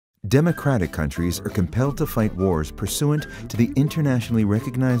Democratic countries are compelled to fight wars pursuant to the internationally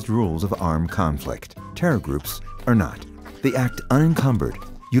recognized rules of armed conflict. Terror groups are not. They act unencumbered,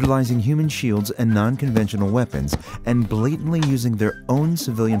 utilizing human shields and non-conventional weapons, and blatantly using their own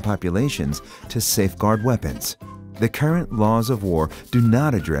civilian populations to safeguard weapons. The current laws of war do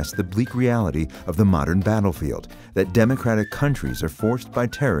not address the bleak reality of the modern battlefield, that democratic countries are forced by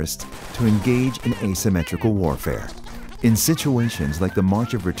terrorists to engage in asymmetrical warfare. In situations like the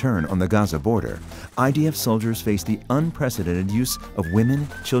March of Return on the Gaza border, IDF soldiers face the unprecedented use of women,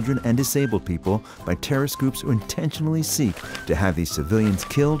 children, and disabled people by terrorist groups who intentionally seek to have these civilians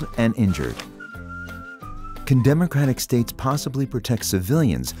killed and injured. Can democratic states possibly protect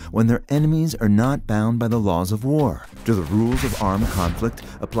civilians when their enemies are not bound by the laws of war? Do the rules of armed conflict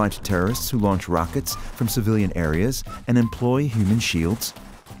apply to terrorists who launch rockets from civilian areas and employ human shields?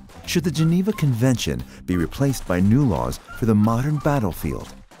 Should the Geneva Convention be replaced by new laws for the modern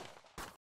battlefield?